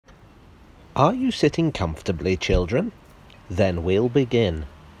Are you sitting comfortably, children? Then we'll begin.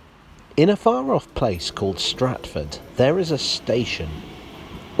 In a far-off place called Stratford, there is a station.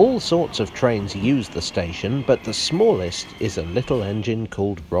 All sorts of trains use the station, but the smallest is a little engine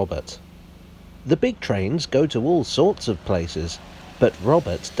called Robert. The big trains go to all sorts of places, but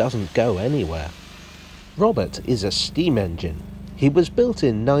Robert doesn't go anywhere. Robert is a steam engine. He was built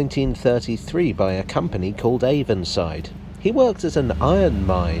in 1933 by a company called Avonside. He worked at an iron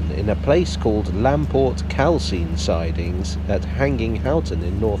mine in a place called Lamport Calcine Sidings at Hanging Houghton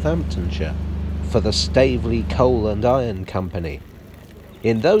in Northamptonshire, for the Staveley Coal and Iron Company.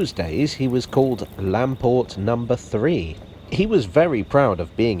 In those days he was called Lamport No. 3. He was very proud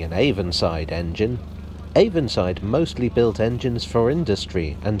of being an Avonside engine. Avonside mostly built engines for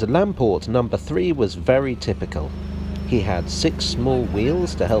industry, and Lamport No. 3 was very typical. He had 6 small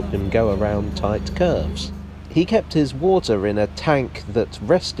wheels to help him go around tight curves. He kept his water in a tank that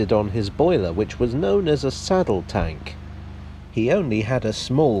rested on his boiler, which was known as a saddle tank. He only had a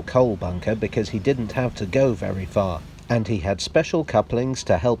small coal bunker because he didn't have to go very far, and he had special couplings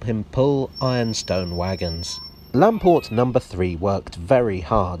to help him pull ironstone wagons. Lamport No. 3 worked very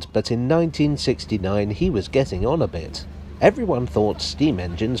hard, but in 1969 he was getting on a bit. Everyone thought steam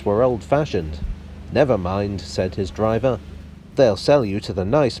engines were old-fashioned. "Never mind," said his driver. "They'll sell you to the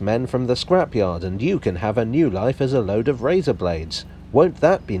nice men from the scrapyard, and you can have a new life as a load of razor blades. Won't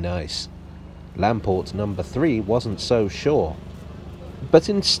that be nice?" Lamport No. 3 wasn't so sure. But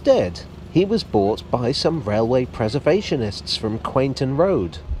instead, he was bought by some railway preservationists from Quainton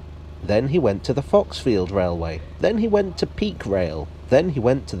Road. Then he went to the Foxfield Railway. Then he went to Peak Rail. Then he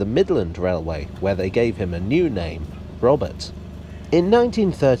went to the Midland Railway, where they gave him a new name, Robert. In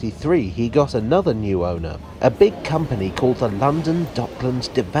 1933 he got another new owner, a big company called the London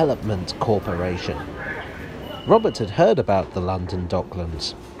Docklands Development Corporation. Robert had heard about the London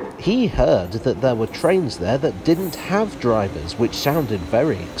Docklands. He heard that there were trains there that didn't have drivers, which sounded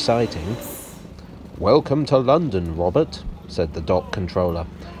very exciting. "Welcome to London, Robert," said the dock controller.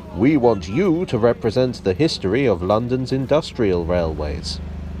 "We want you to represent the history of London's industrial railways."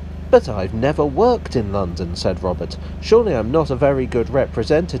 "But I've never worked in London," said Robert. "Surely I'm not a very good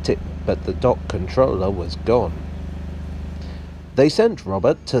representative." But the dock controller was gone. They sent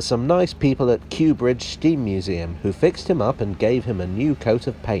Robert to some nice people at Kew Bridge Steam Museum, who fixed him up and gave him a new coat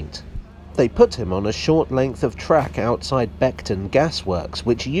of paint. They put him on a short length of track outside Beckton Gasworks,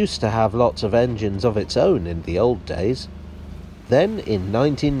 which used to have lots of engines of its own in the old days. Then, in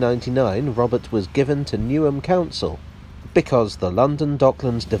 1999, Robert was given to Newham Council, because the London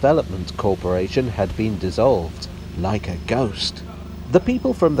Docklands Development Corporation had been dissolved, like a ghost. The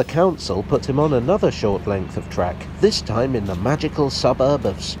people from the council put him on another short length of track, this time in the magical suburb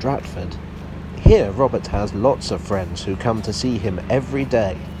of Stratford. Here Robert has lots of friends who come to see him every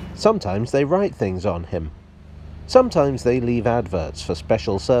day. Sometimes they write things on him. Sometimes they leave adverts for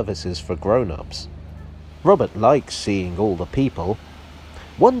special services for grown-ups. Robert likes seeing all the people.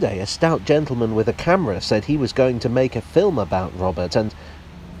 One day a stout gentleman with a camera said he was going to make a film about Robert,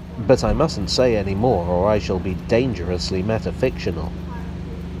 but I mustn't say any more or I shall be dangerously metafictional.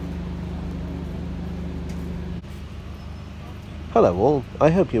 Hello all, I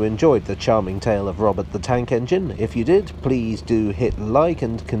hope you enjoyed the charming tale of Robert the Tank Engine. If you did, please do hit like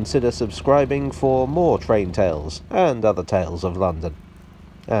and consider subscribing for more train tales and other tales of London.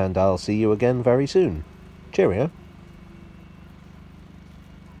 And I'll see you again very soon. Cheerio.